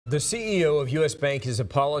The CEO of U.S. Bank is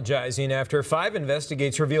apologizing after 5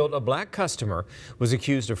 investigators revealed a black customer was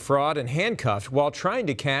accused of fraud and handcuffed while trying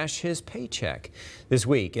to cash his paycheck. This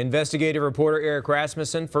week, investigative reporter Eric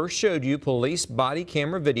Rasmussen first showed you police body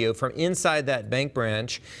camera video from inside that bank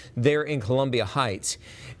branch there in Columbia Heights.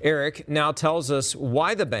 Eric now tells us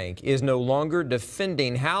why the bank is no longer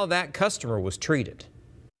defending how that customer was treated.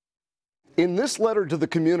 In this letter to the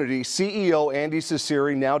community, CEO Andy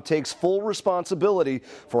Ciceri now takes full responsibility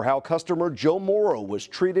for how customer Joe Morrow was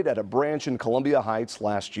treated at a branch in Columbia Heights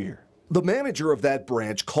last year. The manager of that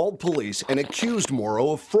branch called police and accused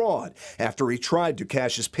Morrow of fraud after he tried to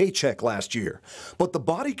cash his paycheck last year. But the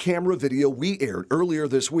body camera video we aired earlier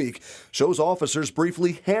this week shows officers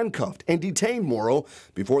briefly handcuffed and detained Morrow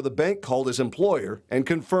before the bank called his employer and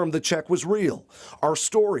confirmed the check was real. Our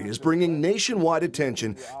story is bringing nationwide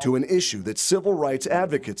attention to an issue that civil rights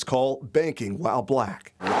advocates call banking while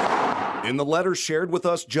black. In the letter shared with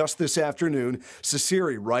us just this afternoon,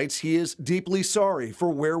 Ciceri writes he is deeply sorry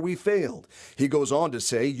for where we failed. He goes on to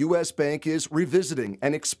say U.S. Bank is revisiting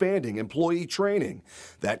and expanding employee training.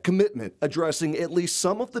 That commitment addressing at least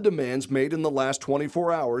some of the demands made in the last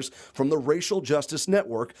 24 hours from the Racial Justice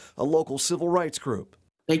Network, a local civil rights group.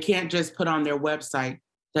 They can't just put on their website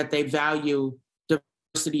that they value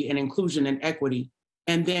diversity and inclusion and equity,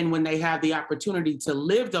 and then when they have the opportunity to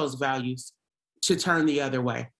live those values, to turn the other way.